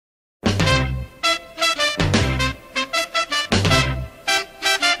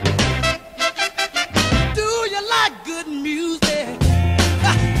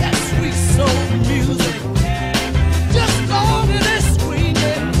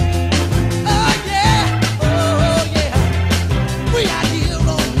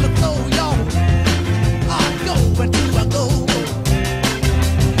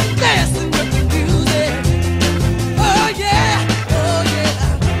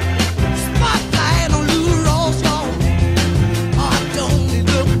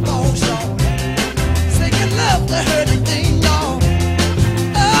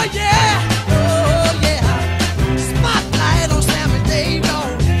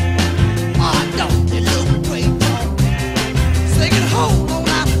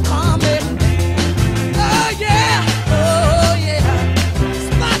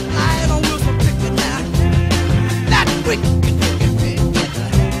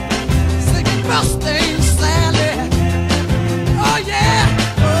Rusting Sally. Oh yeah,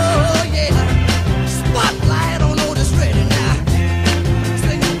 oh yeah. Spotlight on Otis ready now.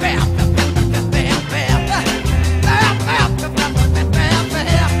 Singing bam, bam, bam, bam, bam, bam, bam, bam, bam, bam, bam, bam,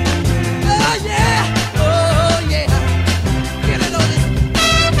 bam. Oh yeah, oh yeah. Get it, Otis.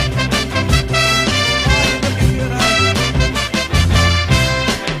 Looking good, huh?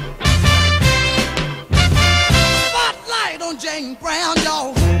 Spotlight on Jane Brown,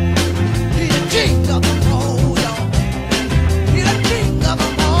 y'all. He the king of